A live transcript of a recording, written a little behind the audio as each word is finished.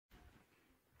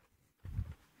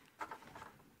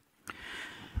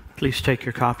Please take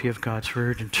your copy of God's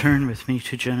Word and turn with me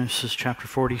to Genesis chapter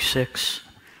 46.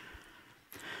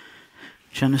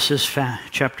 Genesis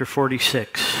chapter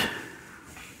 46.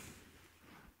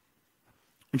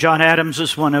 John Adams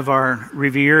is one of our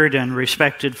revered and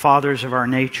respected fathers of our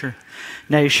nation.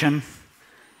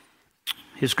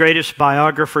 His greatest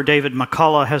biographer, David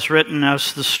McCullough, has written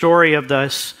us the story of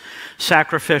this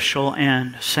sacrificial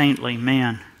and saintly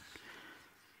man.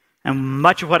 And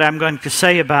much of what I'm going to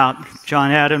say about John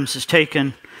Adams is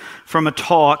taken from a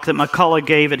talk that McCullough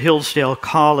gave at Hillsdale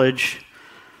College,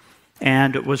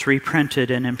 and it was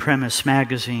reprinted in Imprimis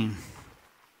magazine.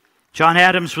 John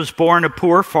Adams was born a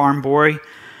poor farm boy.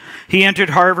 He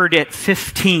entered Harvard at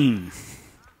 15.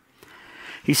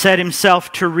 He set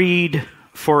himself to read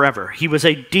forever. He was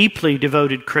a deeply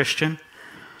devoted Christian.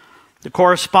 The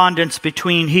correspondence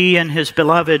between he and his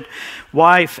beloved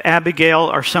wife, Abigail,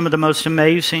 are some of the most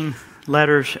amazing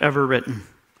letters ever written.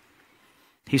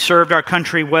 He served our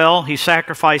country well. He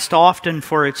sacrificed often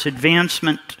for its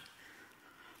advancement.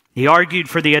 He argued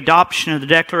for the adoption of the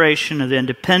Declaration of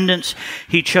Independence.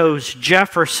 He chose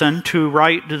Jefferson to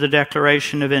write the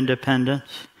Declaration of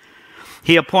Independence.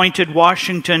 He appointed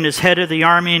Washington as head of the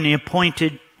army, and he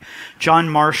appointed John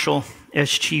Marshall as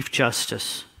Chief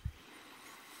Justice.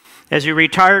 As he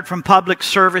retired from public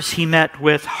service, he met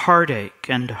with heartache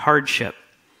and hardship.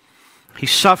 He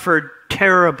suffered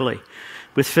terribly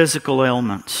with physical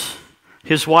ailments.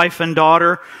 His wife and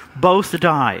daughter both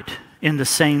died in the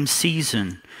same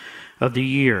season of the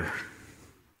year.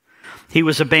 He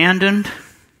was abandoned,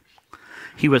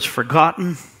 he was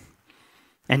forgotten,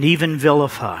 and even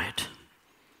vilified.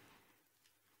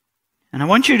 And I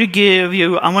want to give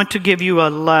you a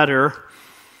letter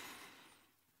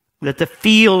that the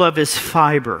feel of his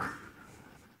fiber.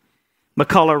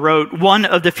 McCullough wrote, one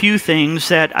of the few things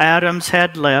that Adams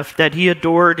had left that he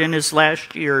adored in his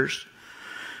last years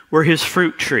were his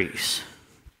fruit trees.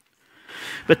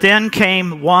 But then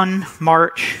came one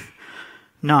March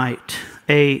night,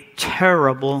 a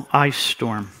terrible ice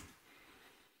storm.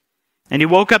 And he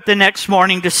woke up the next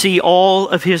morning to see all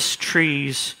of his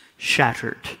trees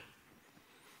shattered.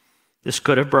 This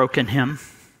could have broken him,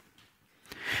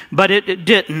 but it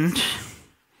didn't.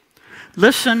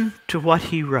 Listen to what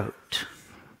he wrote.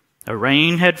 A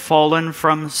rain had fallen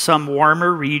from some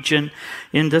warmer region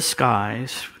in the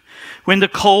skies. When the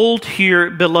cold here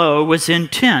below was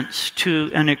intense to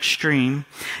an extreme,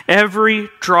 every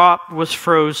drop was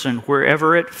frozen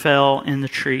wherever it fell in the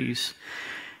trees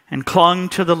and clung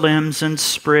to the limbs and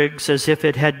sprigs as if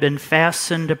it had been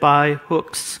fastened by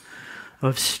hooks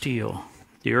of steel.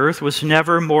 The earth was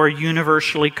never more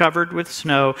universally covered with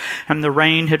snow, and the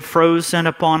rain had frozen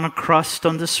upon a crust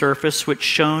on the surface which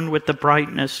shone with the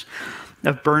brightness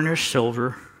of burnished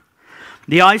silver.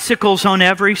 The icicles on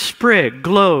every sprig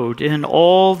glowed in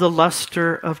all the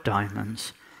luster of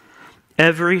diamonds.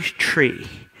 Every tree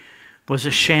was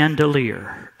a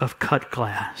chandelier of cut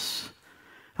glass.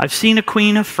 I've seen a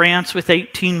queen of France with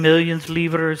 18 million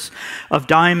livres of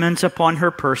diamonds upon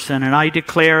her person, and I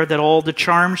declare that all the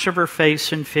charms of her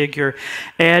face and figure,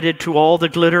 added to all the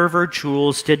glitter of her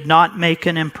jewels, did not make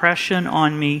an impression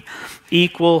on me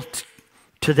equal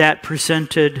to that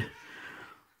presented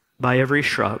by every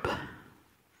shrub.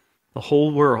 The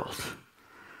whole world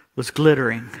was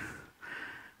glittering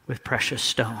with precious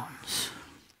stones,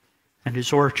 and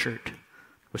his orchard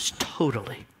was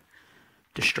totally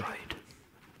destroyed.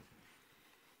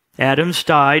 Adams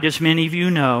died, as many of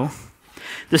you know,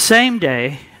 the same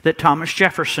day that Thomas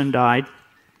Jefferson died.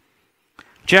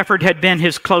 Jefferson had been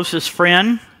his closest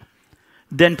friend,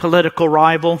 then political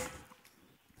rival,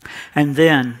 and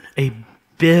then a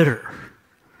bitter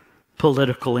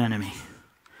political enemy.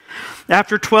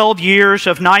 After 12 years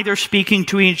of neither speaking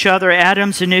to each other,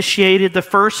 Adams initiated the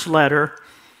first letter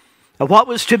of what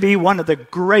was to be one of the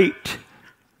great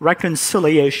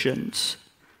reconciliations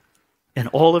in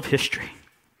all of history.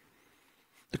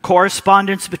 The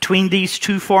correspondence between these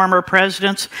two former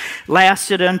presidents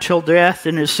lasted until death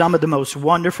and is some of the most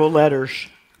wonderful letters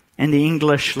in the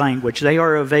English language. They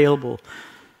are available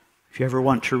if you ever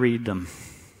want to read them.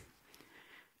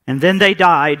 And then they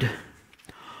died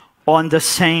on the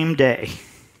same day,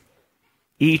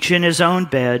 each in his own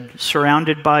bed,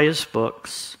 surrounded by his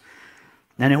books.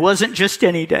 And it wasn't just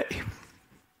any day.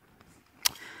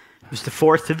 It was the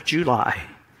 4th of July,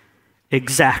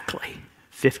 exactly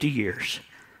 50 years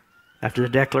after the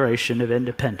Declaration of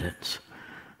Independence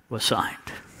was signed.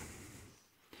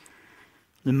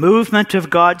 The movement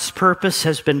of God's purpose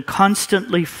has been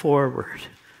constantly forward,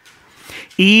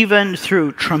 even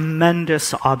through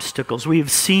tremendous obstacles. We've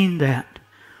seen that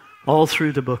all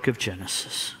through the book of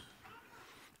Genesis.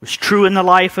 It was true in the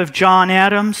life of John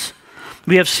Adams.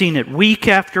 We have seen it week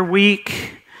after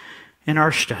week in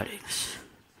our studies.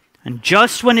 And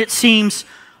just when it seems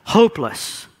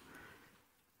hopeless,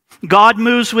 God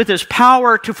moves with His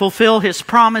power to fulfill His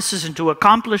promises and to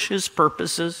accomplish His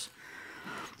purposes.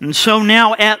 And so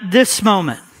now at this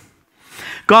moment,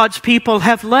 God's people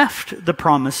have left the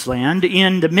promised land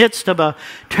in the midst of a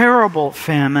terrible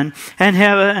famine and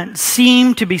have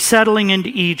seemed to be settling into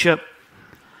Egypt.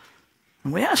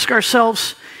 And we ask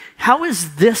ourselves, how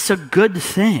is this a good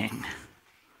thing?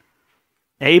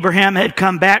 Abraham had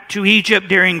come back to Egypt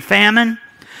during famine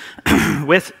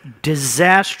with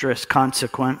disastrous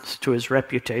consequence to his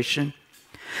reputation.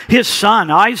 His son,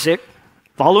 Isaac,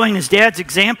 following his dad's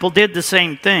example, did the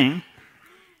same thing.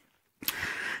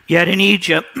 Yet in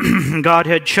Egypt, God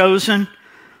had chosen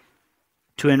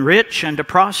to enrich and to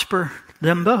prosper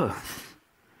them both.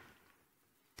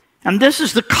 And this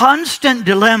is the constant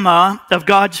dilemma of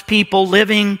God's people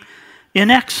living in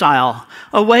exile,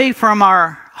 away from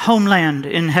our homeland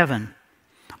in heaven.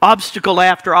 Obstacle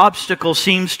after obstacle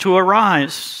seems to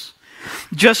arise.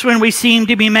 Just when we seem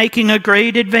to be making a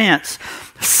great advance,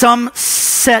 some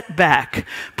setback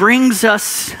brings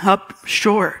us up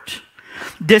short.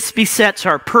 This besets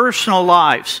our personal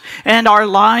lives and our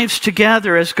lives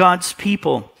together as God's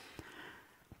people.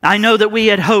 I know that we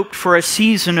had hoped for a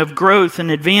season of growth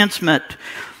and advancement,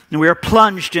 and we are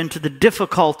plunged into the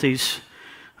difficulties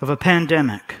of a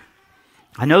pandemic.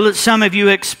 I know that some of you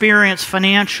experienced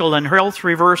financial and health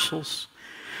reversals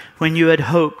when you had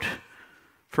hoped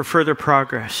for further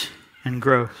progress and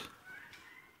growth.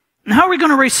 And how are we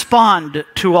going to respond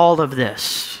to all of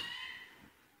this?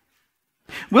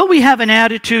 Will we have an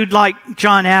attitude like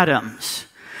John Adams,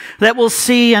 that will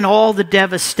see in all the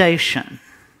devastation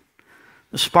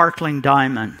the sparkling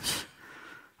diamonds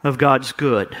of God's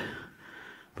good,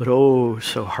 but oh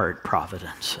so hard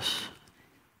providences?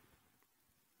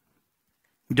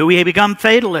 Do we become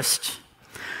fatalists,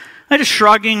 just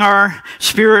shrugging our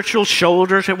spiritual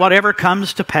shoulders at whatever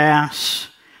comes to pass?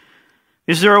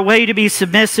 Is there a way to be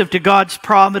submissive to God's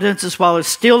providence as well as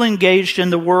still engaged in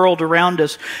the world around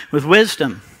us with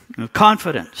wisdom, with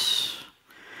confidence,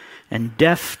 and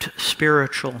deft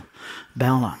spiritual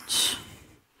balance?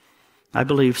 I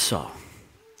believe so.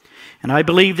 And I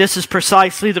believe this is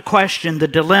precisely the question, the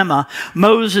dilemma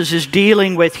Moses is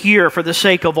dealing with here for the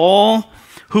sake of all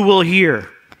who will hear,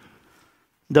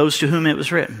 those to whom it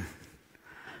was written,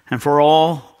 and for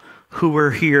all who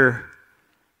were here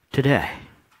today.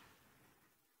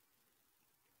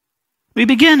 We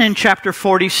begin in chapter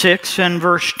 46 and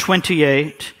verse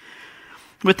 28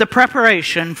 with the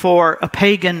preparation for a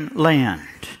pagan land.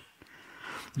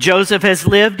 Joseph has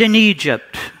lived in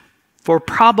Egypt for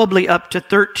probably up to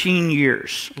 13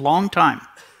 years, a long time.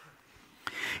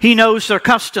 He knows their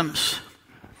customs.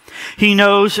 He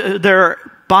knows their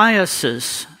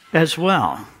biases as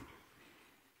well.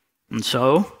 And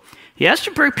so, he has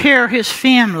to prepare his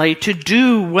family to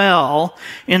do well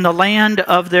in the land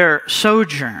of their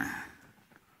sojourn.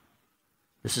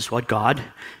 This is what God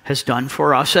has done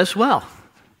for us as well.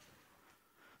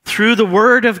 Through the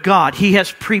Word of God, He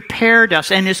has prepared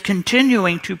us and is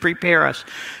continuing to prepare us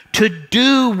to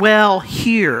do well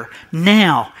here,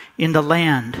 now, in the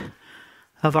land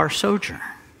of our sojourn.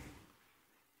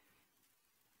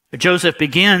 Joseph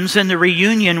begins in the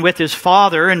reunion with his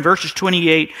father in verses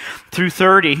 28 through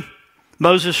 30.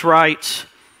 Moses writes,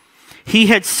 "He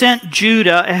had sent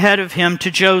Judah ahead of him to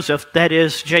Joseph," that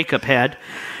is, Jacob had,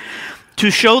 "to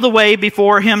show the way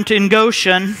before him in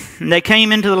Goshen. And they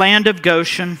came into the land of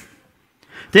Goshen.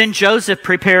 Then Joseph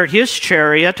prepared his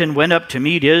chariot and went up to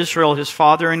meet Israel, his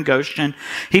father, in Goshen.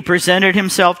 He presented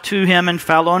himself to him and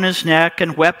fell on his neck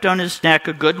and wept on his neck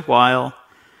a good while.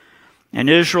 And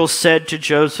Israel said to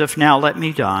Joseph, 'Now let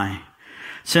me die,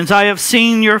 since I have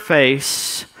seen your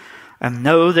face and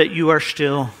know that you are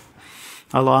still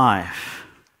alive.'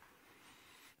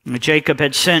 Jacob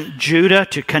had sent Judah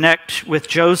to connect with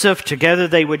Joseph. Together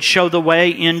they would show the way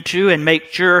into and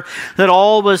make sure that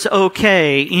all was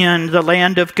okay in the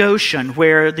land of Goshen,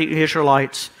 where the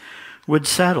Israelites would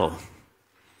settle.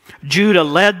 Judah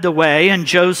led the way, and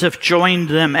Joseph joined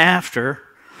them after.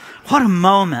 What a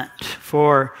moment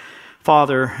for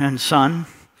father and son.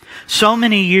 So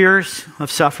many years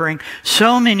of suffering,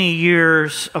 so many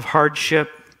years of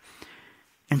hardship,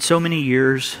 and so many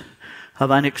years of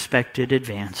unexpected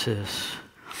advances.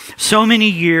 So many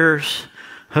years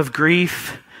of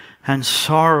grief and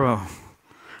sorrow.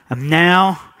 And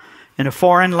now, in a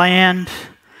foreign land,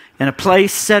 in a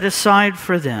place set aside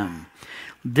for them,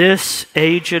 this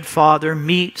aged father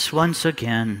meets once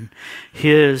again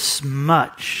his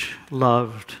much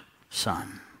loved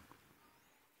son.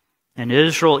 And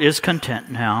Israel is content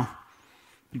now.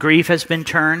 Grief has been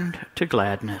turned to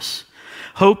gladness.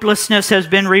 Hopelessness has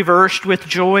been reversed with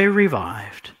joy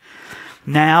revived.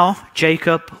 Now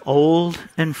Jacob, old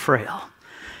and frail,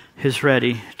 is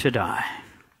ready to die.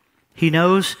 He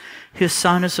knows his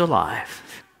son is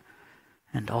alive,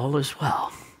 and all is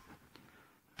well.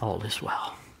 All is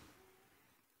well.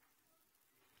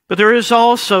 But there is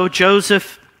also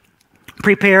Joseph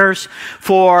prepares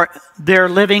for their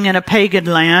living in a pagan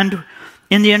land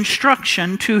in the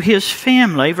instruction to his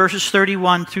family, verses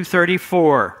 31 through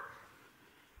 34.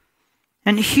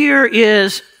 And here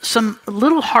is some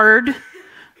little hard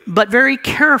but very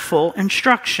careful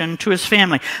instruction to his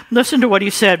family. Listen to what he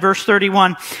said, verse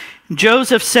 31.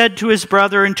 Joseph said to his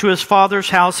brother and to his father's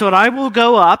household, I will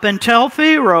go up and tell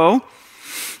Pharaoh,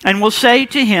 and will say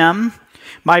to him,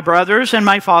 my brothers and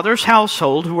my father's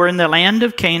household who are in the land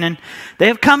of Canaan, they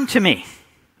have come to me.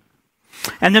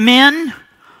 And the men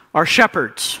are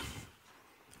shepherds,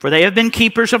 for they have been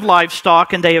keepers of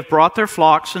livestock, and they have brought their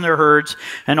flocks and their herds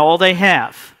and all they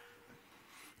have.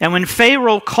 And when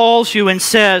Pharaoh calls you and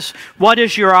says, what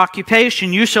is your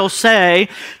occupation? You shall say,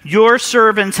 your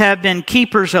servants have been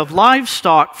keepers of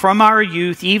livestock from our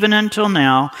youth even until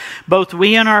now, both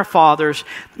we and our fathers,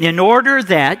 in order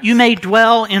that you may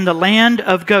dwell in the land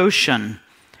of Goshen.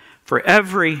 For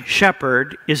every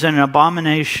shepherd is an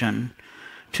abomination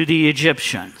to the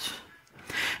Egyptians.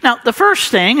 Now, the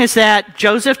first thing is that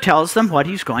Joseph tells them what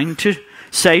he's going to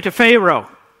say to Pharaoh.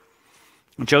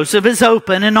 Joseph is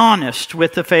open and honest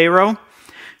with the Pharaoh.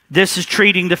 This is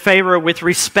treating the Pharaoh with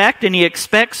respect, and he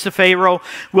expects the Pharaoh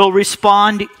will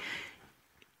respond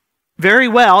very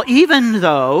well, even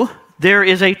though there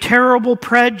is a terrible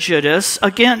prejudice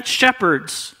against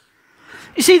shepherds.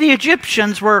 You see, the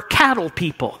Egyptians were cattle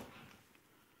people.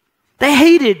 They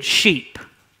hated sheep.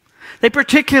 They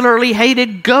particularly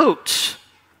hated goats.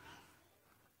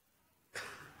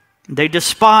 They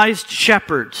despised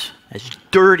shepherds as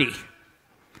dirty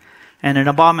and an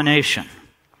abomination.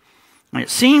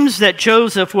 It seems that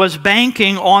Joseph was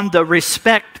banking on the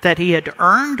respect that he had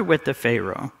earned with the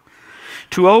Pharaoh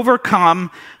to overcome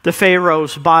the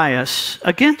Pharaoh's bias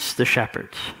against the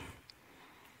shepherds.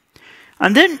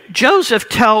 And then Joseph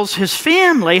tells his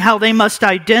family how they must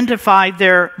identify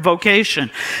their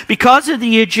vocation. Because of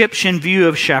the Egyptian view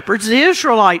of shepherds, the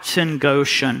Israelites in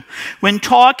Goshen, when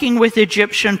talking with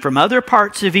Egyptians from other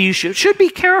parts of Egypt, should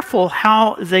be careful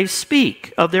how they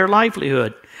speak of their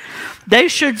livelihood. They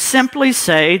should simply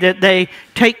say that they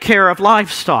take care of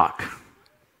livestock.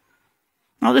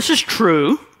 Now, this is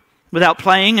true without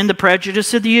playing in the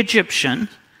prejudice of the Egyptians,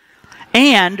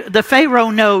 and the Pharaoh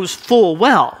knows full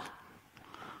well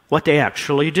what they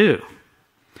actually do.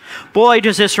 Boy,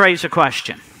 does this raise a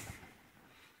question.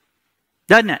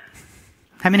 Doesn't it?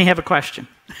 How many have a question?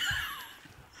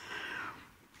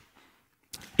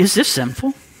 Is this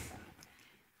sinful?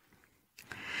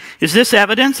 Is this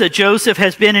evidence that Joseph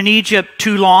has been in Egypt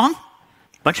too long?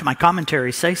 A bunch of my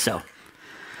commentaries say so.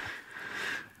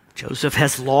 Joseph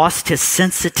has lost his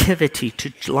sensitivity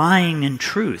to lying and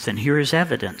truth, and here is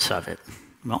evidence of it.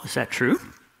 Well, is that true?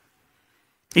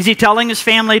 Is he telling his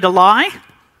family to lie?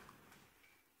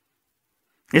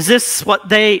 Is this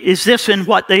in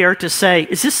what they are to say?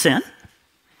 Is this sin?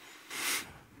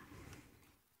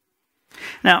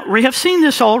 Now, we have seen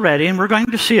this already, and we're going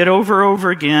to see it over and over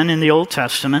again in the Old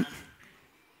Testament.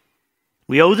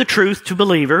 We owe the truth to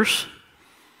believers.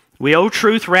 We owe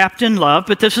truth wrapped in love,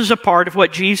 but this is a part of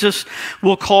what Jesus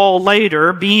will call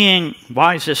later being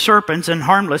wise as serpents and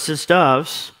harmless as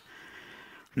doves.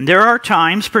 There are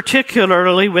times,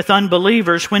 particularly with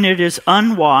unbelievers, when it is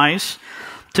unwise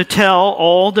to tell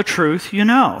all the truth you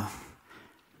know.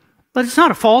 But it's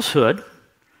not a falsehood.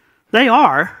 They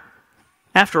are,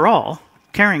 after all,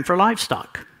 caring for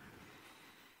livestock.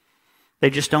 They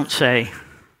just don't say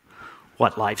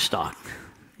what livestock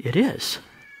it is.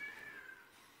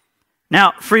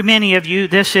 Now, for many of you,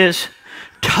 this is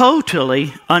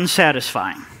totally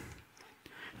unsatisfying.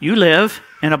 You live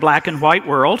in a black and white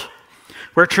world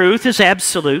where truth is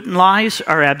absolute and lies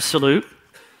are absolute.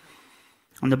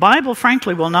 And the Bible,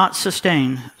 frankly, will not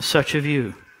sustain such a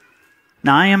view.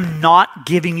 Now, I am not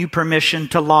giving you permission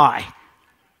to lie.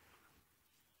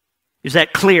 Is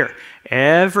that clear?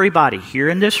 Everybody here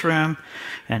in this room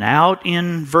and out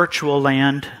in virtual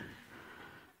land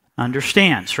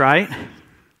understands, right?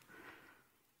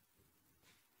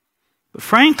 But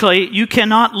frankly, you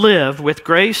cannot live with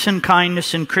grace and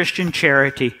kindness and Christian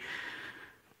charity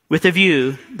with a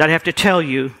view that I have to tell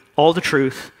you all the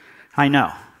truth I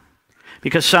know.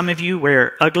 Because some of you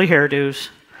wear ugly hairdos,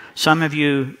 some of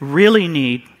you really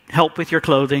need help with your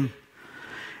clothing,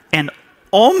 and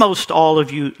almost all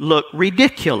of you look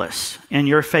ridiculous in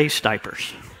your face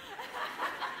diapers.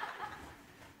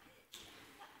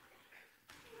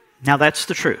 Now that's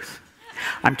the truth.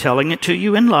 I'm telling it to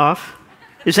you in love.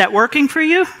 Is that working for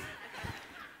you?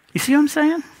 You see what I'm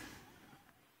saying?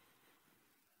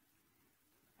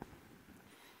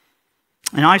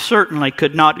 And I certainly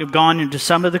could not have gone into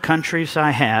some of the countries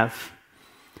I have.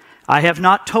 I have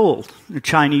not told the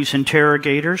Chinese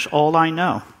interrogators all I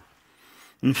know.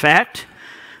 In fact,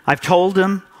 I've told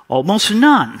them almost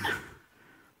none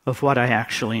of what I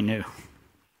actually knew.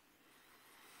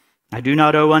 I do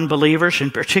not owe unbelievers,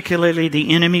 and particularly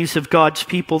the enemies of God's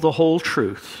people, the whole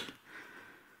truth.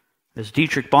 As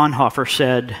Dietrich Bonhoeffer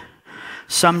said,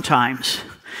 sometimes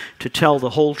to tell the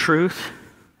whole truth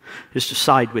is to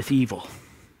side with evil.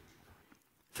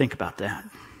 Think about that.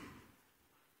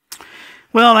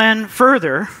 Well, and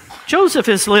further, Joseph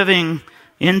is living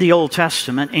in the Old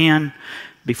Testament and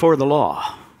before the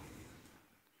law.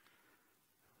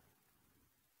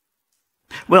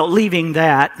 Well, leaving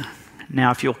that,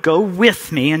 now if you'll go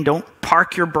with me and don't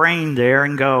park your brain there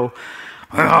and go,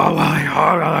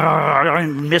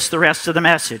 and miss the rest of the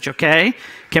message, okay?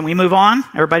 Can we move on?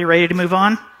 Everybody ready to move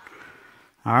on?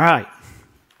 All right.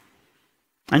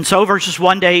 And so verses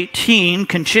 1 to 18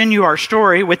 continue our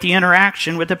story with the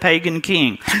interaction with the pagan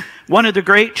king. One of the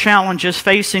great challenges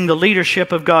facing the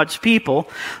leadership of God's people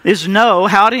is know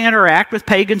how to interact with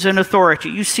pagans in authority.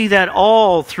 You see that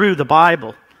all through the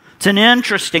Bible. It's an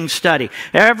interesting study.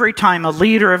 Every time a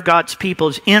leader of God's people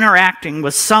is interacting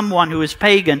with someone who is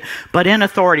pagan but in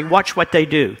authority, watch what they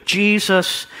do.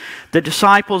 Jesus, the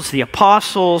disciples, the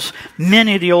apostles,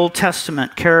 many of the Old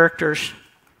Testament characters.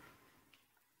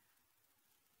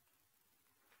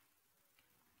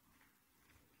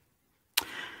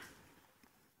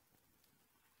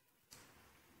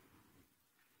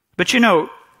 But you know,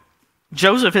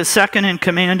 Joseph is second in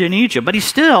command in Egypt, but he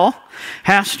still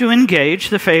has to engage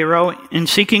the Pharaoh in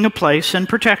seeking a place and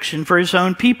protection for his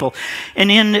own people.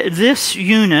 And in this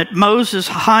unit, Moses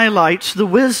highlights the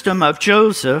wisdom of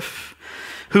Joseph,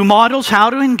 who models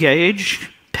how to engage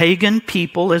pagan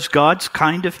people as God's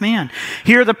kind of man.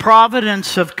 Here, the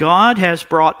providence of God has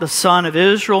brought the son of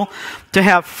Israel to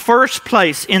have first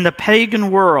place in the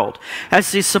pagan world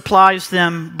as he supplies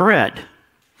them bread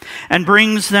and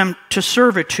brings them to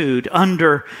servitude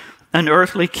under an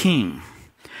earthly king.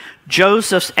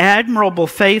 Joseph's admirable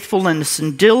faithfulness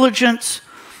and diligence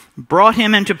brought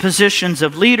him into positions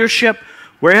of leadership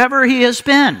wherever he has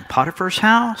been. Potiphar's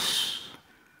house,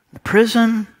 the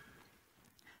prison,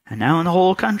 and now in the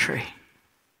whole country.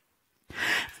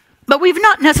 But we've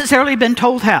not necessarily been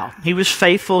told how. He was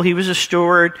faithful, he was a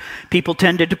steward. People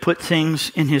tended to put things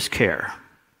in his care.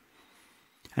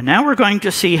 And now we're going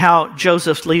to see how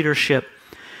Joseph's leadership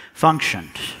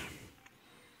functioned.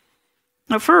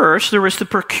 Now, first, there was the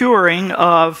procuring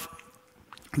of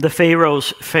the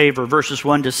Pharaoh's favor. Verses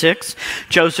 1 to 6.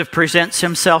 Joseph presents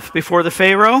himself before the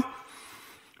Pharaoh.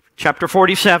 Chapter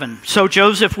 47. So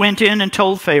Joseph went in and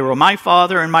told Pharaoh, my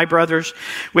father and my brothers,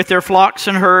 with their flocks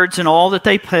and herds and all that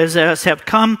they possess, have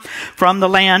come from the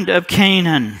land of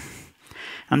Canaan.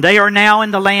 And they are now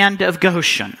in the land of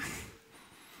Goshen.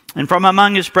 And from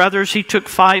among his brothers he took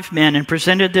 5 men and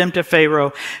presented them to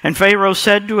Pharaoh. And Pharaoh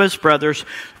said to his brothers,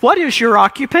 what is your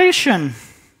occupation?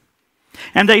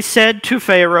 And they said to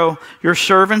Pharaoh, your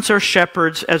servants are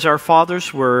shepherds as our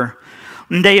fathers were.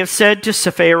 And they have said to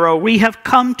Pharaoh, we have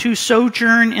come to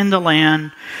sojourn in the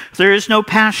land. There is no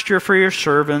pasture for your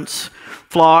servants,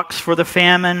 flocks, for the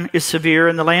famine is severe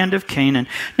in the land of Canaan.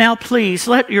 Now please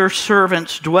let your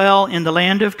servants dwell in the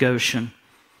land of Goshen.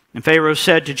 And Pharaoh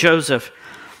said to Joseph,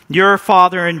 your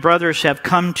father and brothers have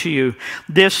come to you.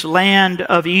 This land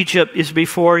of Egypt is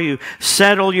before you.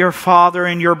 Settle your father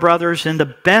and your brothers in the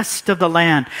best of the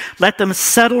land. Let them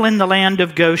settle in the land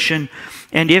of Goshen.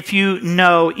 And if you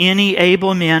know any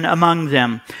able men among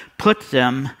them, put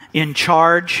them in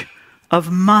charge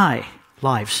of my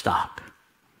livestock.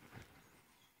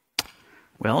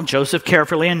 Well, Joseph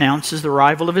carefully announces the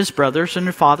arrival of his brothers and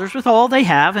their fathers with all they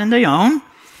have and they own.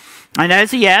 And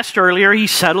as he asked earlier, he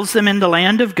settles them in the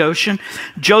land of Goshen.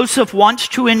 Joseph wants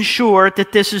to ensure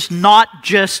that this is not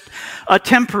just a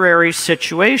temporary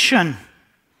situation.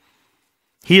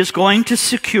 He is going to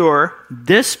secure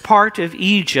this part of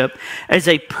Egypt as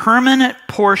a permanent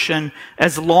portion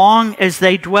as long as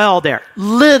they dwell there.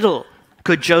 Little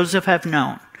could Joseph have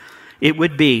known it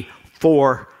would be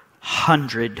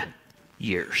 400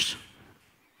 years.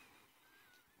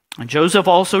 And Joseph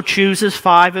also chooses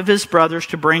 5 of his brothers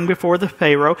to bring before the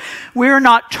Pharaoh. We are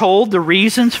not told the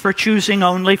reasons for choosing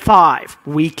only 5.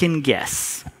 We can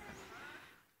guess.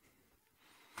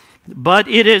 But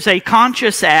it is a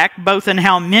conscious act, both in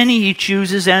how many he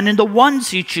chooses and in the ones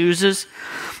he chooses.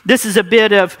 This is a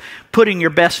bit of putting your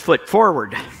best foot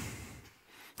forward.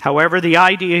 However, the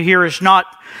idea here is not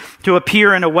to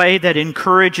appear in a way that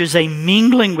encourages a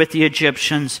mingling with the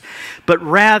Egyptians, but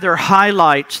rather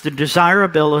highlights the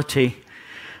desirability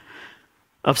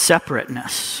of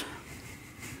separateness.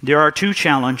 There are two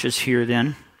challenges here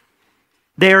then.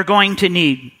 They are going to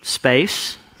need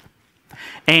space,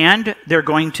 and they're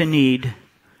going to need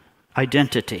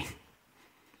identity.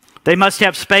 They must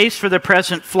have space for the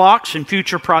present flocks and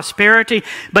future prosperity,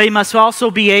 but they must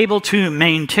also be able to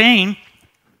maintain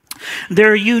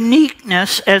their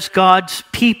uniqueness as God's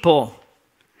people.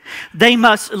 They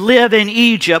must live in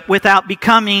Egypt without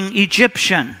becoming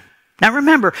Egyptian. Now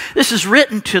remember, this is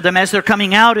written to them as they're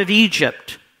coming out of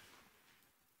Egypt.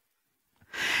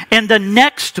 And the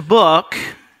next book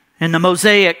in the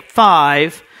Mosaic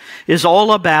 5 is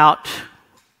all about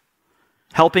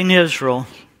helping Israel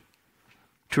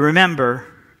to remember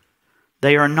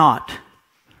they are not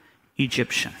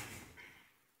Egyptian.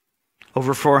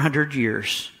 Over 400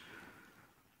 years,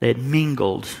 they had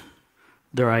mingled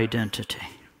their identity.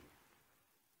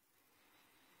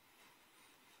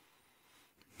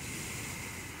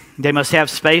 They must have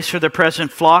space for the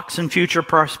present flocks and future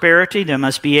prosperity. They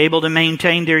must be able to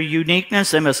maintain their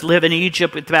uniqueness. They must live in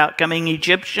Egypt without becoming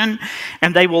Egyptian.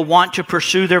 And they will want to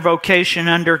pursue their vocation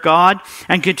under God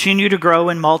and continue to grow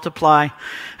and multiply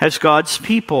as God's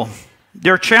people.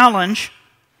 Their challenge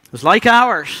is like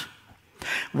ours.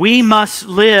 We must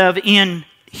live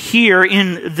here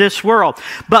in this world,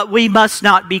 but we must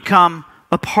not become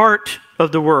a part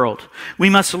of the world. We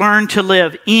must learn to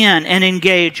live in and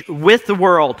engage with the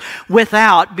world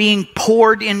without being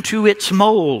poured into its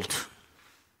mold.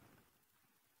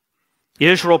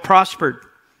 Israel prospered.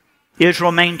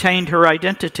 Israel maintained her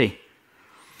identity.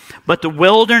 But the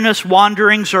wilderness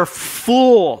wanderings are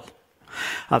full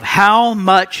of how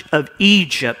much of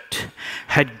Egypt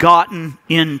had gotten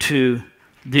into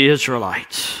the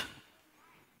Israelites.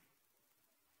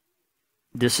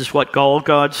 This is what all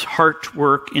God's heart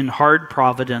work in hard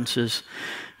providences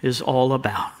is all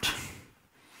about.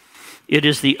 It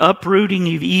is the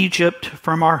uprooting of Egypt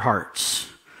from our hearts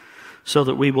so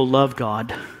that we will love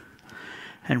God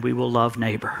and we will love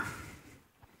neighbor.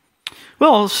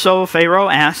 Well, so Pharaoh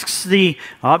asks the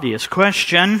obvious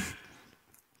question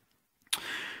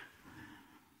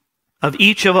of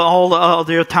each of all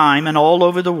their time and all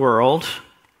over the world,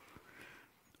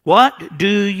 what do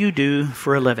you do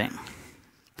for a living?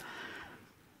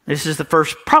 This is the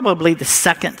first, probably the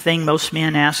second thing most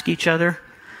men ask each other.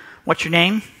 What's your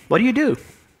name? What do you do?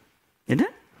 Isn't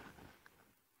it?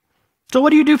 So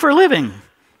what do you do for a living?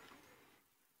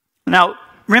 Now,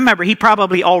 remember, he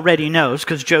probably already knows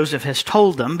because Joseph has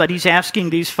told them, but he's asking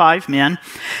these 5 men.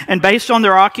 And based on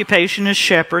their occupation as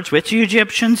shepherds, which the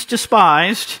Egyptians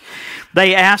despised,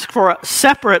 they ask for a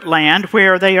separate land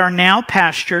where they are now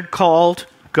pastured called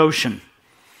Goshen.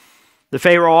 The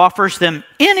Pharaoh offers them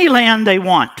any land they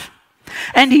want,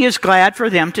 and he is glad for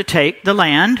them to take the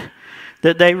land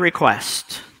that they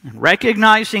request. And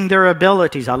recognizing their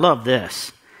abilities, I love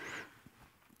this.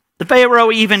 The Pharaoh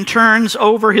even turns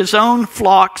over his own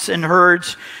flocks and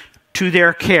herds to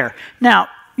their care. Now,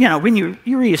 you know, when you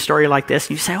read a story like this,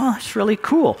 and you say, oh, that's really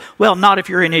cool. Well, not if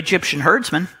you're an Egyptian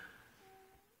herdsman.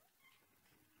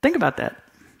 Think about that.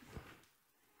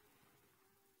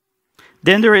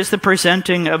 Then there is the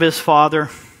presenting of his father.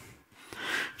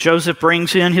 Joseph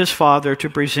brings in his father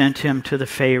to present him to the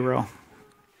Pharaoh.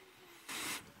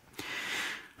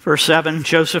 Verse 7,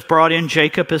 Joseph brought in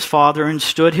Jacob his father and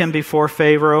stood him before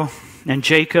Pharaoh, and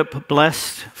Jacob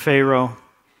blessed Pharaoh.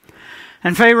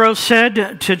 And Pharaoh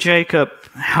said to Jacob,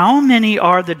 how many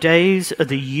are the days of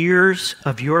the years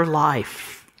of your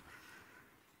life?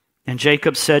 And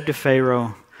Jacob said to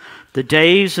Pharaoh, the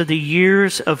days of the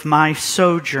years of my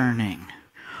sojourning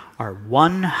are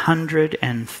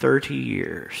 130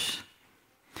 years.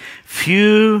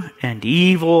 Few and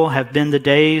evil have been the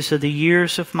days of the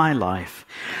years of my life.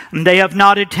 And they have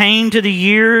not attained to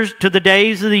the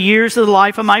days of the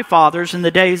life of my fathers in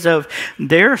the days of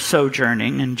their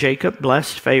sojourning. And Jacob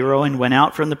blessed Pharaoh and went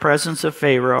out from the presence of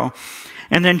Pharaoh.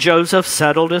 And then Joseph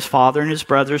settled his father and his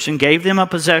brothers and gave them a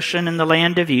possession in the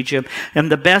land of Egypt and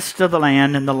the best of the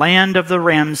land and the land of the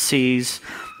Ramses,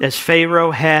 as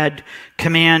Pharaoh had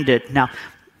commanded. Now,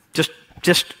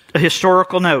 just a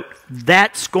historical note.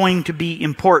 That's going to be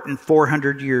important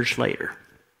 400 years later.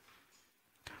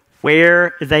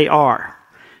 Where they are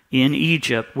in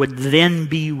Egypt would then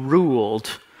be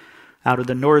ruled out of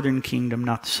the northern kingdom,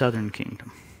 not the southern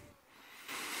kingdom.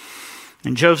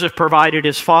 And Joseph provided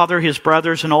his father, his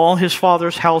brothers, and all his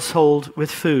father's household with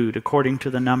food according to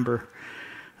the number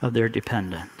of their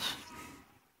dependents.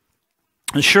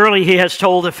 And surely he has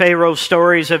told the Pharaoh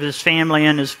stories of his family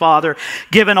and his father.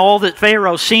 Given all that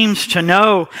Pharaoh seems to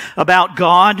know about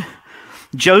God,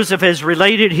 Joseph has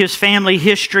related his family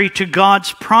history to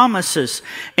God's promises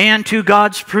and to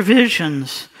God's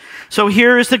provisions. So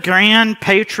here is the grand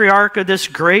patriarch of this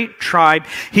great tribe.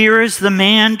 Here is the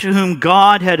man to whom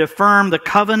God had affirmed the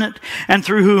covenant and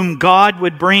through whom God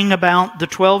would bring about the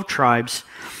 12 tribes.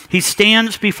 He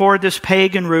stands before this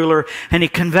pagan ruler and he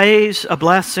conveys a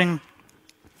blessing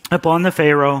upon the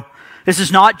Pharaoh. This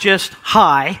is not just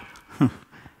hi.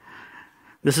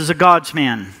 This is a God's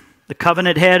man, the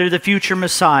covenant head of the future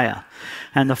Messiah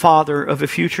and the father of a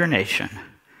future nation.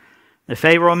 The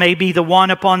Pharaoh may be the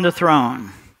one upon the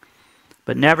throne,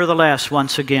 but nevertheless,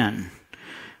 once again,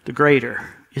 the greater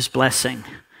is blessing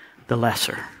the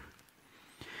lesser.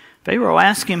 Pharaoh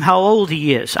asks him how old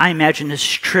he is. I imagine this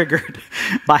is triggered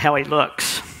by how he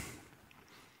looks.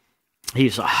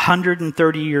 He's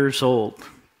 130 years old.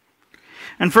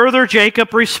 And further,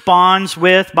 Jacob responds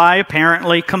by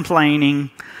apparently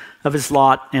complaining of his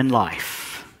lot in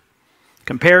life.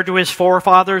 Compared to his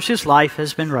forefathers, his life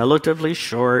has been relatively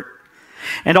short.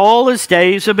 And all his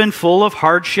days have been full of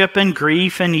hardship and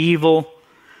grief and evil.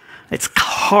 It's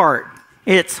hard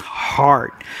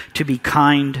to be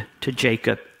kind to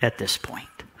Jacob at this point.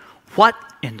 What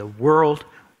in the world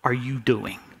are you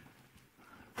doing?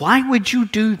 Why would you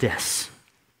do this?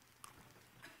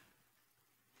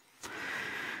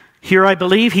 Here I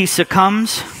believe he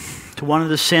succumbs to one of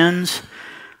the sins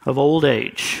of old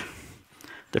age.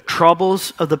 The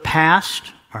troubles of the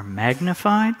past are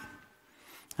magnified,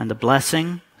 and the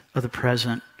blessing of the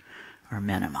present are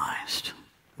minimized.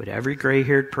 Would every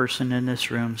gray-haired person in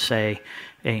this room say,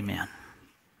 amen?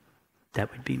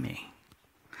 That would be me.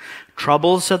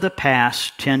 Troubles of the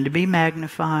past tend to be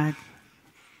magnified,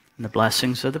 and the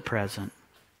blessings of the present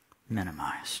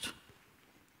minimized.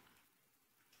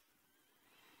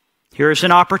 Here is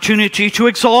an opportunity to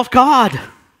exalt God,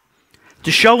 to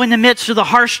show in the midst of the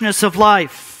harshness of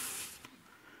life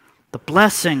the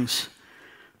blessings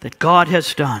that God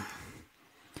has done.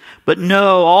 But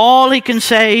no, all he can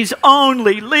say, he's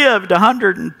only lived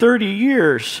 130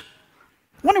 years.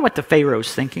 I wonder what the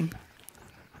Pharaoh's thinking.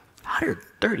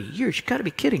 130 years? You got to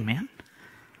be kidding, man.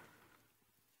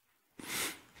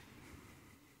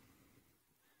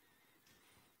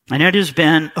 And it has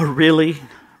been a really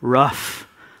rough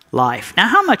life. Now,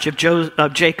 how much of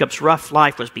Jacob's rough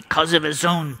life was because of his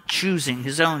own choosing,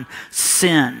 his own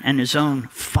sin, and his own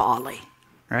folly,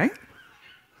 right?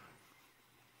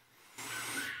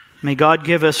 May God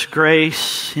give us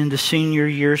grace in the senior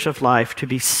years of life to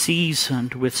be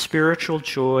seasoned with spiritual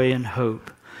joy and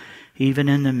hope, even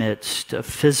in the midst of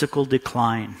physical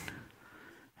decline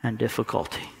and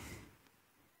difficulty.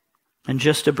 And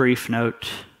just a brief note,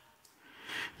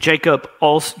 Jacob,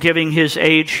 also giving his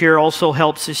age here, also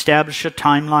helps establish a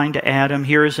timeline to Adam.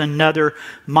 Here is another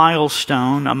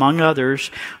milestone, among others,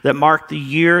 that marked the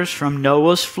years from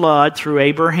Noah's flood through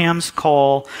Abraham's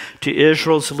call to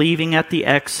Israel's leaving at the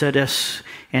Exodus,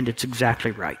 and it's exactly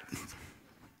right.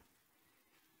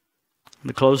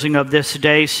 The closing of this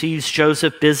day sees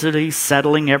Joseph busily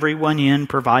settling everyone in,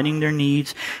 providing their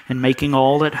needs, and making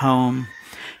all at home.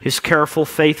 His careful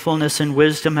faithfulness and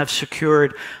wisdom have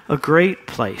secured a great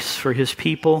place for his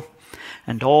people,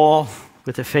 and all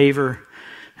with the favor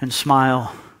and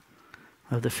smile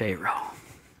of the Pharaoh.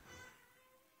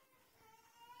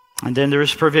 And then there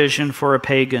is provision for a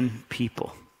pagan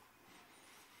people.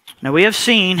 Now we have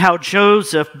seen how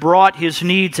Joseph brought his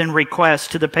needs and requests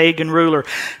to the pagan ruler.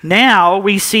 Now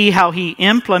we see how he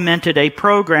implemented a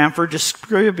program for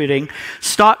distributing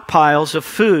stockpiles of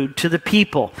food to the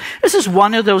people. This is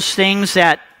one of those things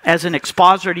that, as an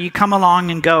expositor, you come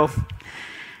along and go,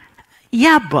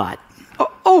 yeah, but,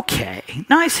 okay,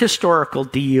 nice historical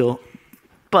deal,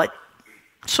 but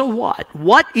so what?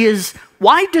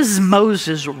 Why does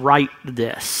Moses write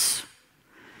this?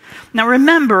 Now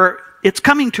remember, it's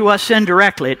coming to us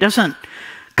indirectly. It doesn't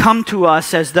come to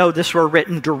us as though this were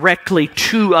written directly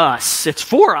to us. It's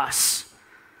for us.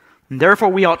 And therefore,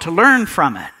 we ought to learn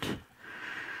from it.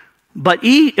 But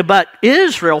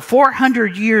Israel,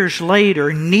 400 years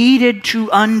later, needed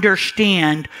to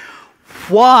understand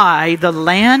why the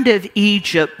land of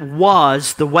Egypt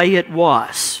was the way it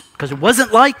was. Because it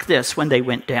wasn't like this when they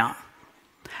went down.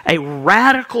 A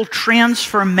radical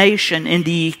transformation in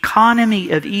the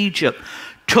economy of Egypt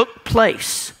took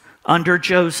place under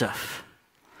Joseph.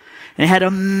 And it had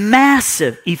a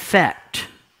massive effect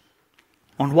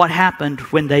on what happened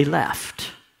when they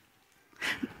left.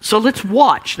 So let's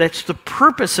watch. That's the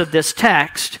purpose of this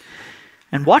text.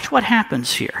 And watch what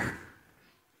happens here.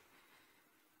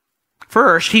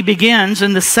 First, he begins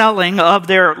in the selling of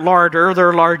their larder,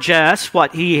 their largesse,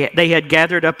 what they had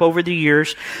gathered up over the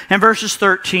years, in verses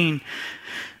 13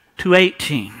 to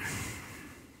 18.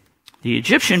 The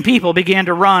Egyptian people began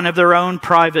to run of their own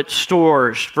private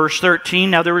stores. Verse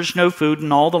 13, now there was no food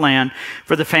in all the land,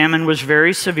 for the famine was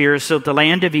very severe, so the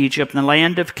land of Egypt and the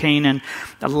land of Canaan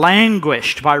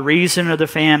languished by reason of the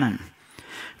famine.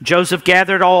 Joseph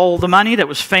gathered all the money that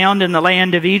was found in the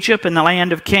land of Egypt and the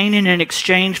land of Canaan in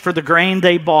exchange for the grain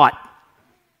they bought.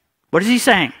 What is he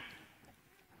saying?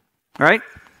 All right?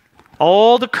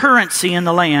 All the currency in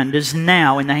the land is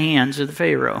now in the hands of the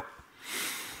Pharaoh.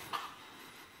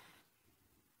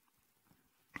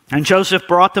 And Joseph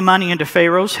brought the money into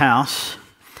Pharaoh's house.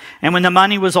 And when the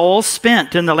money was all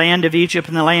spent in the land of Egypt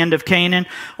and the land of Canaan,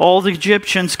 all the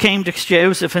Egyptians came to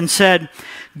Joseph and said,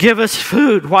 give us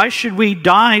food. Why should we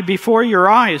die before your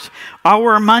eyes?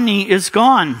 Our money is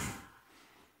gone.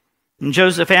 And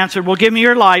Joseph answered, well, give me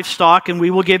your livestock, and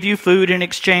we will give you food in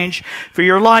exchange for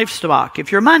your livestock,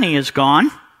 if your money is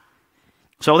gone.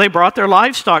 So they brought their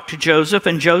livestock to Joseph,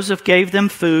 and Joseph gave them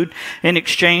food in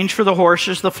exchange for the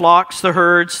horses, the flocks, the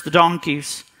herds, the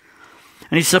donkeys.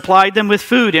 And he supplied them with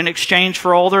food in exchange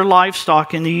for all their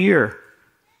livestock in the year.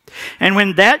 And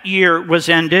when that year was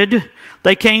ended,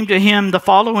 they came to him the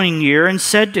following year and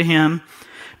said to him,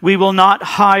 we will not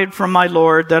hide from my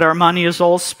Lord that our money is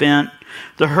all spent.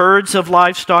 The herds of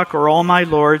livestock are all my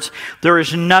Lord's. There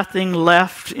is nothing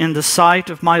left in the sight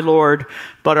of my Lord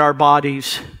but our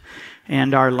bodies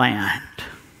and our land.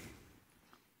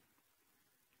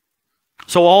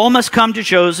 So all must come to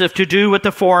Joseph to do what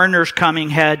the foreigners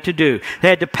coming had to do. They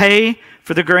had to pay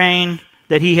for the grain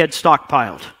that he had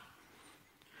stockpiled.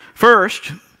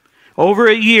 First, over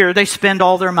a year, they spend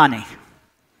all their money.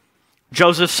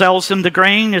 Joseph sells them the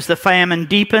grain as the famine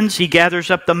deepens. He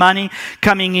gathers up the money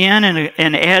coming in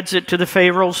and adds it to the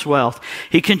Pharaoh's wealth.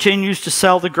 He continues to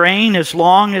sell the grain as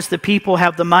long as the people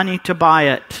have the money to buy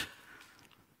it.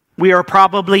 We are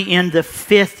probably in the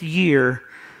 5th year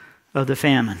of the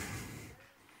famine.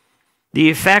 The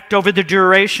effect over the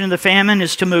duration of the famine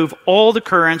is to move all the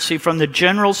currency from the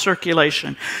general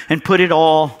circulation and put it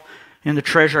all in the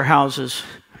treasure houses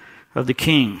of the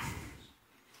king.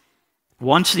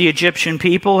 Once the Egyptian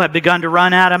people have begun to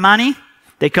run out of money,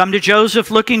 they come to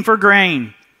Joseph looking for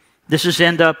grain. This is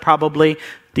in probably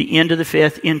the end of the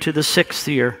 5th into the 6th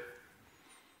year.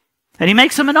 And he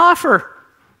makes them an offer.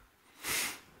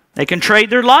 They can trade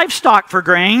their livestock for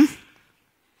grain.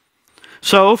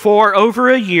 So for over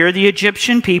a year, the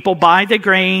Egyptian people buy the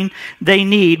grain they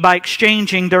need by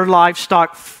exchanging their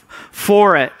livestock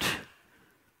for it.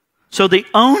 So the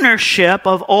ownership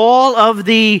of all of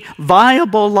the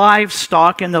viable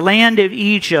livestock in the land of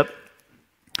Egypt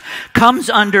comes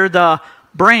under the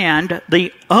brand,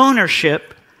 the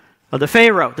ownership of the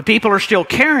Pharaoh. The people are still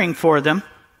caring for them.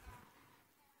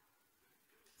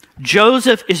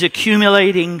 Joseph is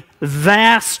accumulating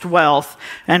vast wealth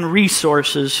and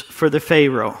resources for the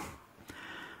Pharaoh.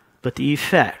 But the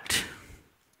effect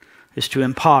is to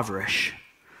impoverish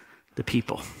the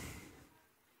people.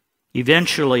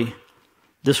 Eventually,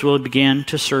 this will begin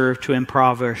to serve to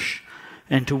impoverish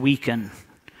and to weaken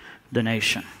the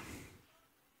nation.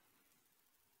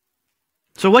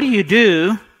 So what do you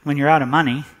do when you're out of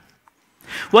money?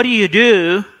 What do you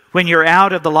do when you're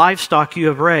out of the livestock you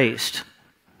have raised?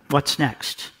 What's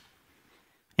next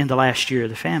in the last year of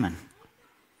the famine?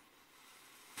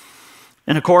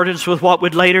 In accordance with what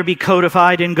would later be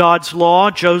codified in God's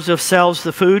law, Joseph sells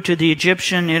the food to the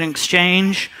Egyptian in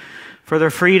exchange for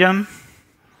their freedom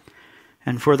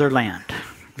and for their land.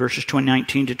 Verses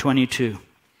 19 to 22.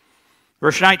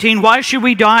 Verse 19, why should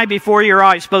we die before your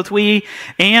eyes, both we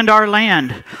and our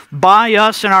land? Buy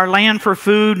us and our land for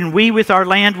food, and we with our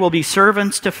land will be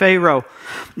servants to Pharaoh.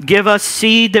 Give us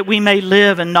seed that we may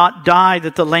live and not die,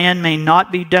 that the land may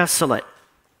not be desolate.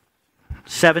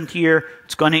 7th year,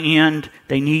 it's going to end.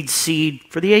 They need seed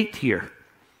for the 8th year.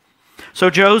 So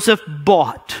Joseph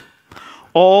bought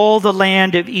all the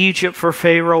land of Egypt for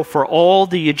Pharaoh, for all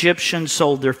the Egyptians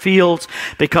sold their fields,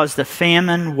 because the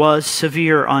famine was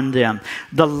severe on them.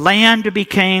 The land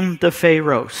became the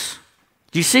Pharaoh's.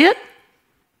 Do you see it?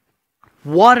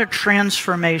 What a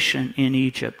transformation in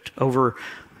Egypt over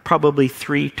probably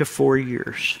 3 to 4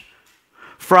 years.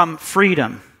 From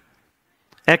freedom,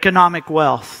 economic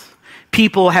wealth,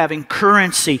 people having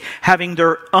currency, having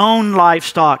their own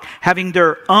livestock, having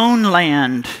their own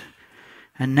land,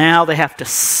 and now they have to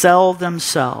sell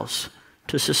themselves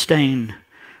to sustain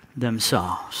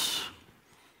themselves.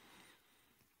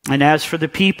 And as for the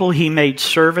people, he made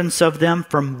servants of them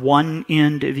from one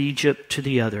end of Egypt to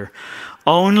the other.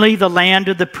 Only the land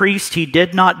of the priest he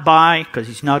did not buy, because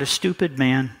he's not a stupid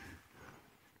man.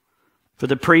 For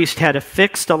the priest had a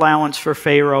fixed allowance for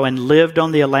Pharaoh and lived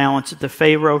on the allowance that the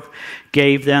Pharaoh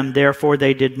gave them. Therefore,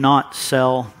 they did not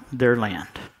sell their land.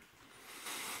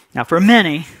 Now, for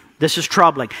many, this is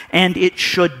troubling, and it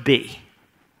should be.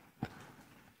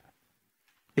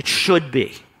 It should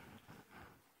be.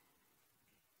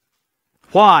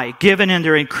 Why, given in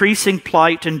their increasing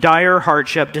plight and dire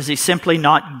hardship, does he simply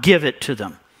not give it to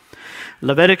them?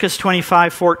 Leviticus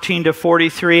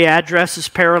 25:14-43 addresses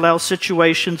parallel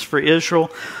situations for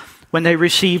Israel when they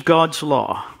receive God's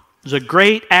law. It was a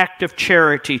great act of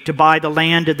charity to buy the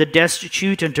land of the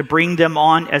destitute and to bring them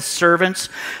on as servants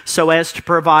so as to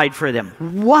provide for them.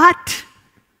 What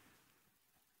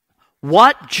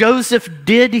Joseph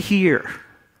did here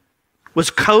was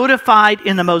codified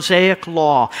in the Mosaic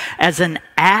law as an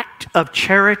act of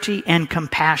charity and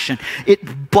compassion.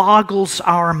 It boggles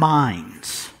our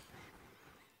minds.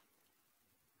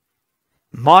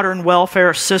 Modern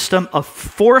welfare system of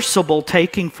forcible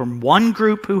taking from one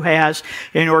group who has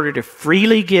in order to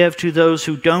freely give to those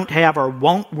who don't have or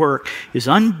won't work is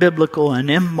unbiblical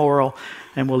and immoral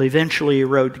and will eventually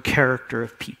erode the character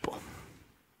of people.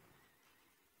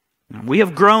 We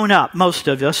have grown up, most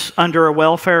of us, under a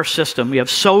welfare system. We have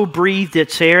so breathed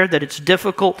its air that it's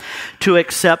difficult to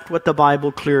accept what the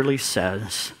Bible clearly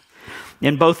says.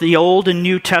 In both the Old and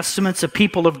New Testaments, the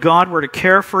people of God were to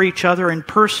care for each other in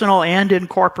personal and in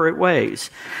corporate ways.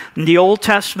 In the Old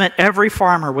Testament, every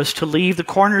farmer was to leave the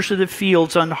corners of the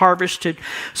fields unharvested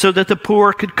so that the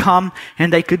poor could come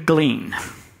and they could glean.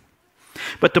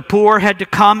 But the poor had to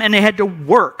come and they had to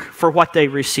work for what they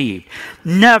received.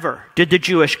 Never did the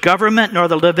Jewish government nor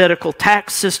the Levitical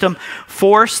tax system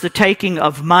force the taking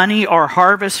of money or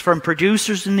harvest from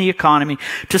producers in the economy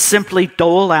to simply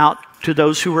dole out to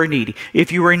those who were needy.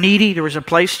 If you were needy, there was a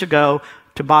place to go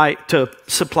to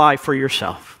supply for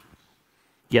yourself.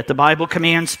 Yet the Bible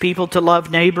commands people to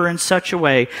love neighbor in such a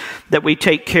way that we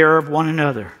take care of one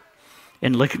another.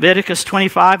 In Leviticus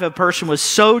 25, a person was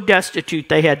so destitute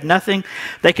they had nothing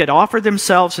they could offer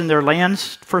themselves and their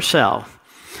lands for sale.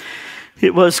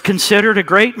 It was considered a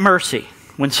great mercy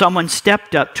when someone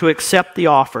stepped up to accept the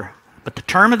offer. But the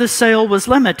term of the sale was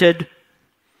limited.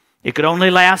 It could only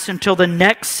last until the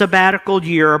next sabbatical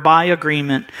year by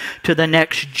agreement to the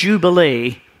next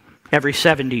jubilee every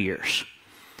 70 years.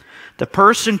 The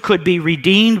person could be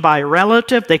redeemed by a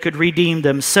relative. They could redeem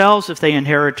themselves if they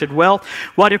inherited wealth.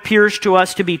 What appears to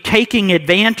us to be taking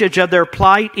advantage of their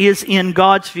plight is, in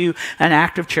God's view, an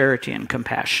act of charity and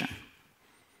compassion.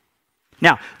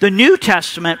 Now, the New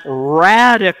Testament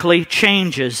radically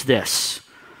changes this.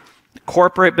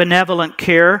 Corporate benevolent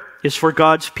care is for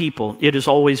God's people. It is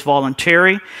always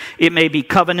voluntary. It may be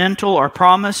covenantal or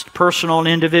promised. Personal and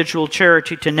individual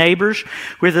charity to neighbors,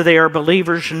 whether they are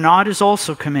believers or not, is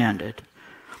also commanded.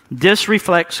 This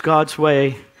reflects God's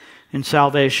way in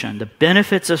salvation. The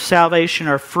benefits of salvation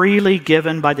are freely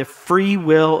given by the free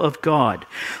will of God,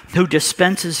 who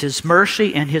dispenses His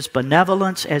mercy and His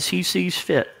benevolence as He sees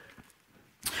fit.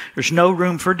 There's no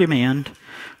room for demand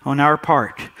on our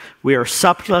part. We are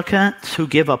supplicants who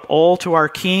give up all to our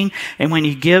King, and when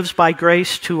He gives by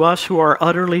grace to us who are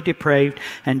utterly depraved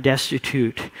and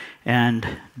destitute and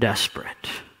desperate.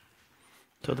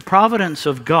 So the providence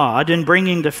of God in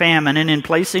bringing the famine and in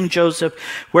placing Joseph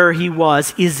where he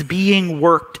was is being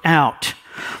worked out.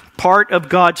 Part of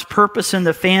God's purpose in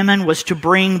the famine was to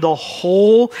bring the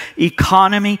whole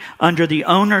economy under the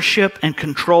ownership and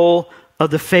control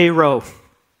of the Pharaoh.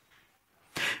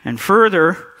 And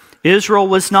further, Israel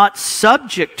was not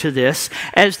subject to this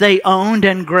as they owned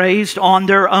and grazed on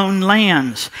their own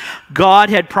lands. God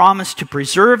had promised to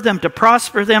preserve them, to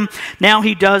prosper them. Now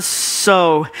He does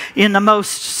so in the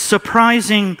most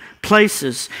surprising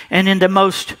places and in the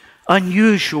most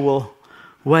unusual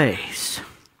ways.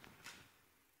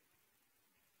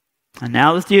 And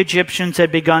now that the Egyptians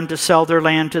had begun to sell their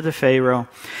land to the Pharaoh,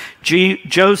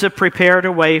 Joseph prepared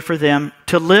a way for them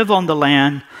to live on the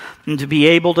land and to be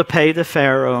able to pay the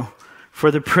Pharaoh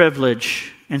for the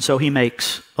privilege. And so he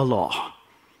makes a law.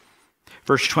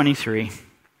 Verse 23,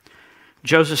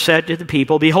 Joseph said to the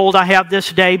people, "Behold, I have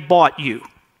this day bought you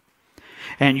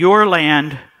and your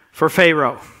land for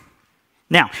Pharaoh.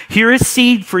 Now, here is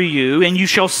seed for you, and you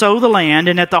shall sow the land,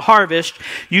 and at the harvest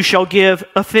you shall give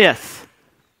a fifth."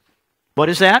 What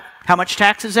is that? How much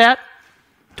tax is that?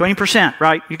 20%,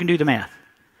 right? You can do the math.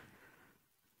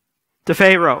 To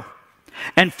Pharaoh.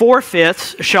 "And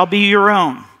 4/5 shall be your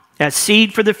own, as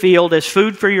seed for the field, as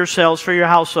food for yourselves, for your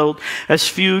household, as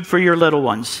food for your little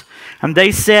ones. And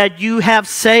they said, "You have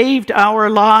saved our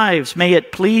lives. May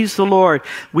it please the Lord.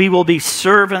 We will be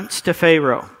servants to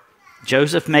Pharaoh."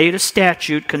 Joseph made a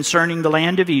statute concerning the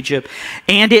land of Egypt,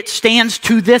 and it stands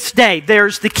to this day.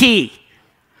 There's the key.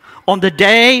 On the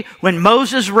day when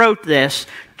Moses wrote this,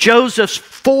 Joseph's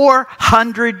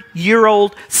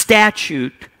 400-year-old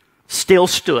statute still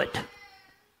stood.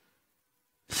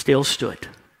 Still stood.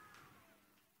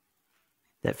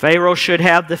 That Pharaoh should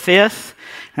have the fifth,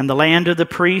 and the land of the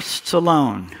priests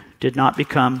alone did not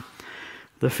become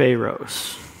the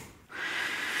Pharaoh's.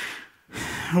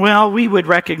 Well, we would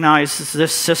recognize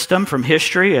this system from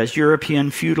history as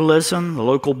European feudalism. The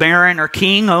local baron or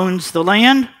king owns the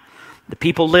land. The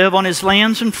people live on his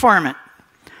lands and farm it.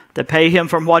 They pay him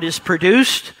from what is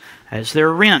produced as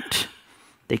their rent.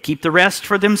 They keep the rest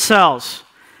for themselves.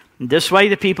 In this way,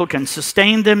 the people can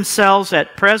sustain themselves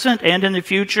at present and in the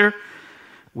future.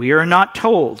 We are not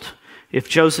told if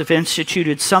Joseph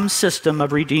instituted some system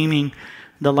of redeeming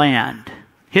the land.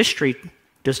 History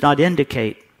does not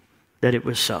indicate that it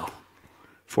was so.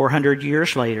 400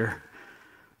 years later,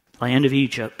 the land of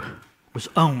Egypt was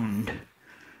owned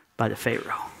by the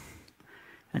Pharaoh,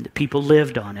 and the people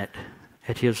lived on it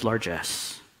at his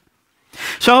largesse.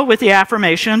 So, with the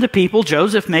affirmation of the people,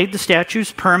 Joseph made the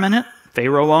statutes permanent.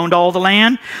 Pharaoh owned all the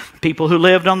land. People who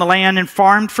lived on the land and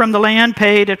farmed from the land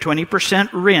paid a 20%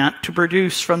 rent to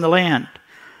produce from the land.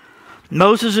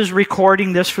 Moses is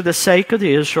recording this for the sake of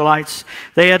the Israelites.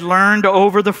 They had learned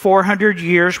over the 400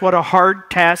 years what a hard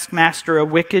taskmaster a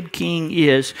wicked king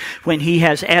is when he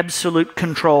has absolute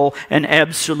control and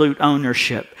absolute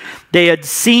ownership. They had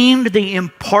seen the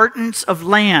importance of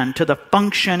land to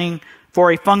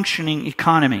for a functioning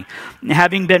economy. And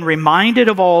having been reminded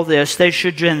of all this, they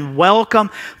should then welcome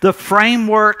the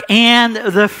framework and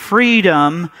the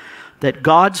freedom that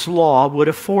God's law would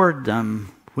afford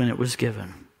them when it was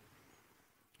given.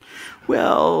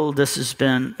 Well, this has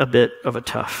been a bit of a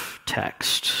tough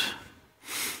text.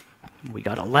 We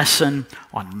got a lesson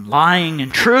on lying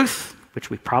and truth, which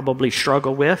we probably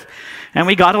struggle with, and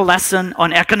we got a lesson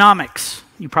on economics.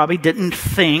 You probably didn't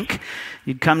think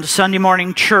you'd come to Sunday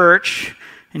morning church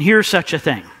and hear such a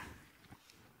thing.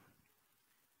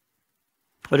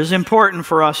 But it's important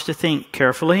for us to think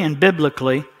carefully and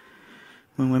biblically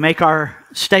when we make our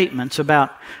statements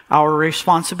about our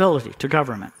responsibility to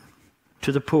government,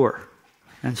 to the poor,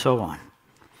 and so on.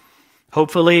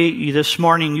 Hopefully, this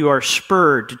morning you are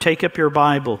spurred to take up your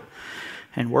Bible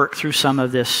and work through some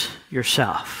of this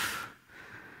yourself.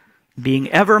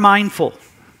 Being ever mindful,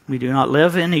 we do not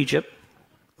live in Egypt.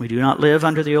 We do not live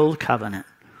under the old covenant.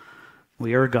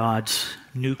 We are God's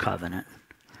new covenant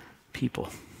people.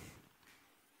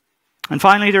 And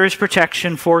finally, there is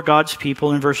protection for God's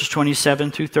people in verses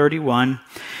 27 through 31.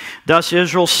 Thus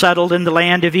Israel settled in the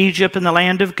land of Egypt and the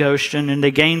land of Goshen, and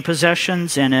they gained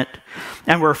possessions in it,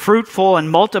 and were fruitful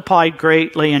and multiplied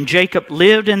greatly. And Jacob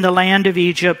lived in the land of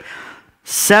Egypt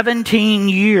 17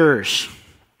 years.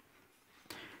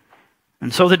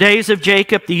 And so the days of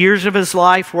Jacob, the years of his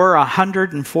life, were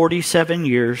 147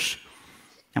 years.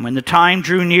 And when the time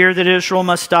drew near that Israel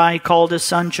must die, he called his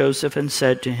son Joseph and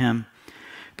said to him,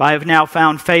 "If I have now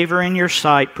found favor in your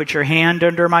sight, put your hand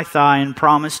under my thigh and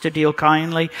promise to deal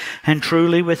kindly and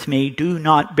truly with me. Do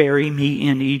not bury me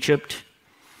in Egypt,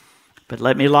 but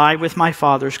let me lie with my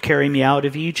fathers. Carry me out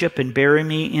of Egypt and bury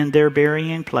me in their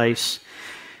burying place."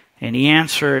 And he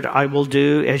answered, "I will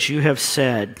do as you have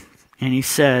said." And he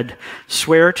said,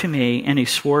 "Swear to me." And he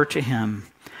swore to him.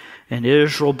 And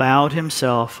Israel bowed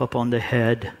himself upon the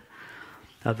head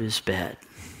of his bed.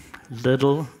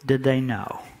 Little did they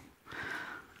know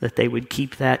that they would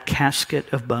keep that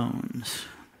casket of bones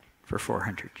for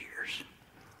 400 years.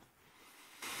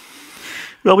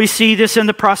 Well, we see this in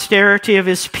the prosperity of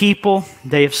his people.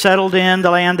 They have settled in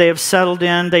the land they have settled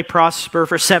in. They prosper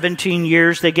for 17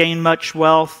 years. They gain much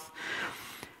wealth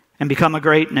and become a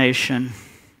great nation.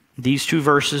 These two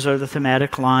verses are the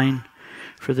thematic line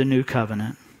for the new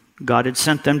covenant. God had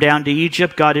sent them down to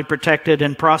Egypt. God had protected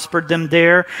and prospered them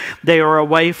there. They are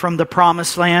away from the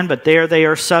promised land, but there they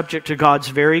are subject to God's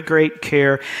very great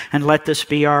care. And let this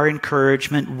be our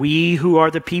encouragement. We who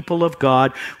are the people of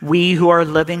God, we who are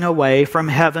living away from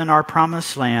heaven, our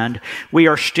promised land, we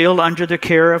are still under the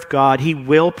care of God. He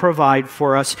will provide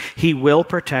for us. He will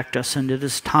protect us into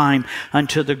this time,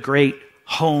 unto the great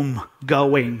home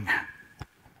going.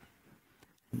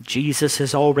 Jesus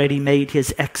has already made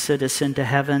his exodus into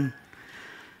heaven,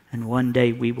 and one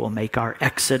day we will make our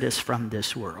exodus from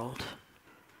this world.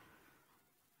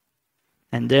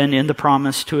 And then in the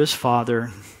promise to his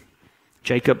father,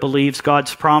 Jacob believes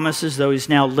God's promises, though he's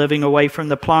now living away from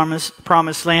the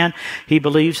promised land. He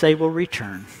believes they will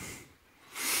return.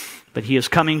 But he is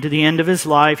coming to the end of his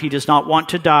life. He does not want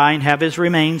to die and have his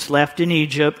remains left in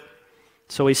Egypt.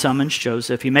 So he summons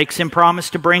Joseph. He makes him promise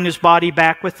to bring his body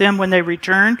back with them when they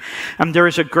return. And there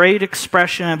is a great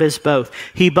expression of his both.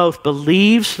 He both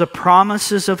believes the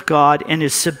promises of God and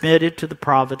is submitted to the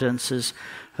providences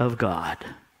of God.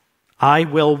 I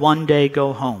will one day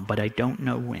go home, but I don't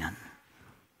know when.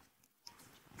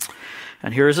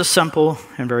 And here is a simple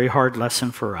and very hard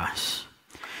lesson for us.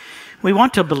 We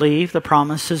want to believe the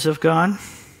promises of God,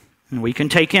 and we can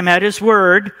take him at his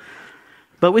word,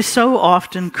 but we so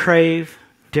often crave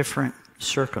different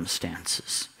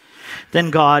circumstances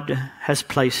than God has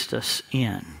placed us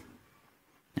in.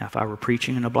 Now, if I were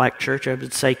preaching in a black church, I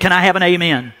would say, can I have an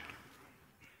amen?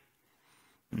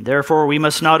 And therefore, we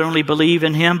must not only believe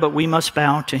in him, but we must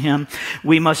bow to him.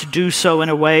 We must do so in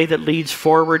a way that leads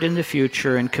forward in the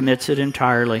future and commits it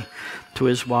entirely to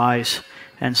his wise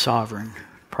and sovereign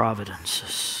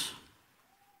providences.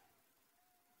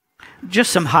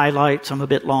 Just some highlights. I'm a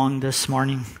bit long this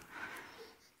morning.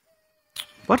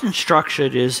 What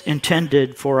instruction is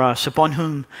intended for us upon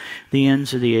whom the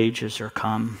ends of the ages are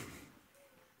come?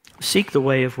 Seek the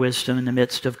way of wisdom in the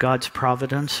midst of God's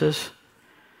providences.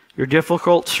 Your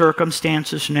difficult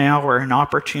circumstances now are an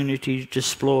opportunity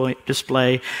to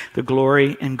display the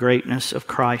glory and greatness of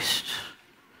Christ,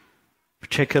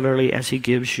 particularly as he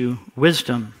gives you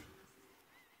wisdom.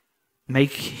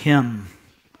 Make him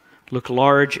look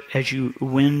large as you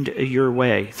wend your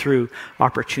way through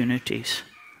opportunities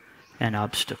and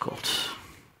obstacles.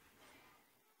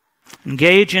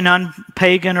 Engage in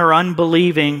pagan or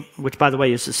unbelieving, which by the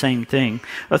way is the same thing,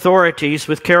 authorities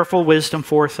with careful wisdom,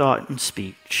 forethought, and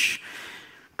speech.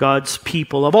 God's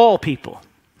people, of all people,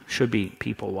 should be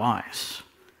people wise.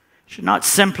 Should not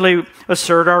simply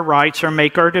assert our rights or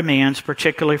make our demands,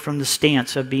 particularly from the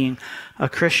stance of being a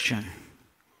Christian.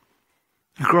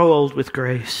 Grow old with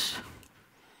grace.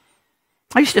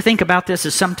 I used to think about this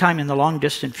as sometime in the long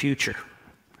distant future.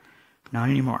 Not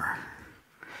anymore.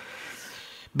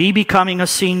 Be becoming a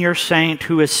senior saint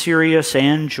who is serious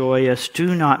and joyous.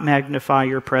 Do not magnify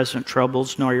your present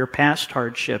troubles nor your past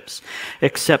hardships,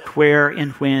 except where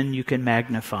and when you can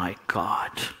magnify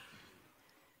God.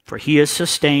 For he is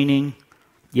sustaining,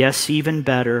 yes, even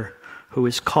better, who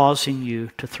is causing you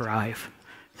to thrive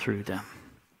through them.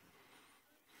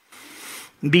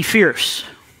 Be fierce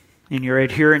in your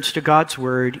adherence to God's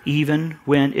word, even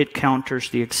when it counters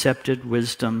the accepted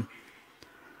wisdom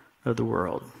of the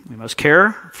world. We must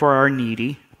care for our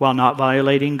needy while not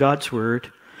violating God's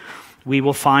word. We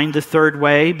will find the third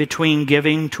way between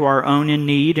giving to our own in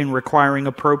need and requiring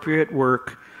appropriate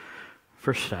work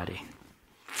for study.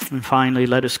 And finally,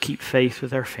 let us keep faith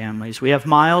with our families. We have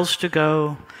miles to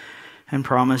go and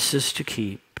promises to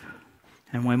keep.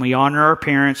 And when we honor our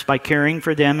parents by caring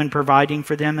for them and providing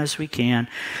for them as we can,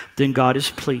 then God is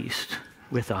pleased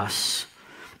with us.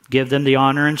 Give them the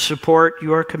honor and support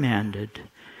you are commanded.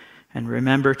 And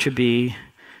remember to be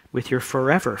with your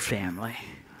forever family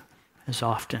as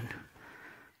often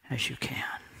as you can.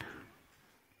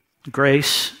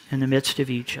 Grace in the midst of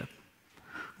Egypt.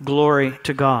 Glory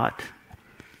to God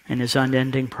and his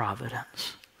unending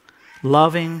providence.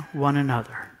 Loving one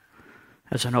another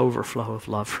as an overflow of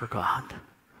love for God.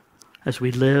 As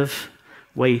we live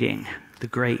waiting the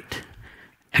great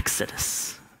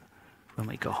exodus when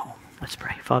we go home. Let's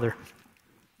pray. Father,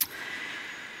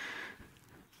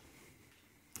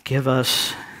 give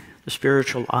us the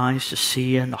spiritual eyes to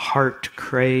see and the heart to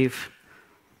crave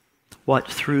what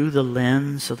through the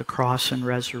lens of the cross and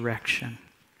resurrection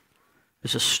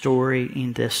is a story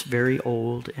in this very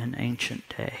old and ancient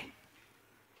day.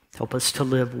 Help us to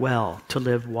live well, to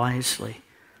live wisely,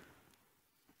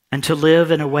 and to live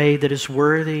in a way that is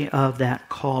worthy of that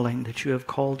calling that you have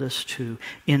called us to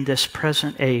in this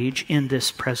present age, in this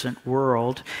present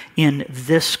world, in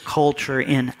this culture,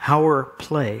 in our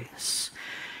place,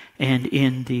 and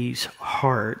in these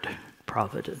hard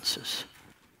providences.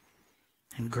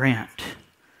 And grant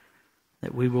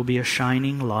that we will be a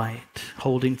shining light,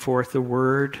 holding forth the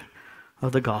word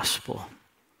of the gospel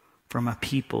from a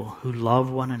people who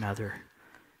love one another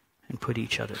and put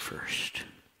each other first.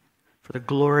 For the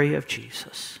glory of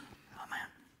Jesus.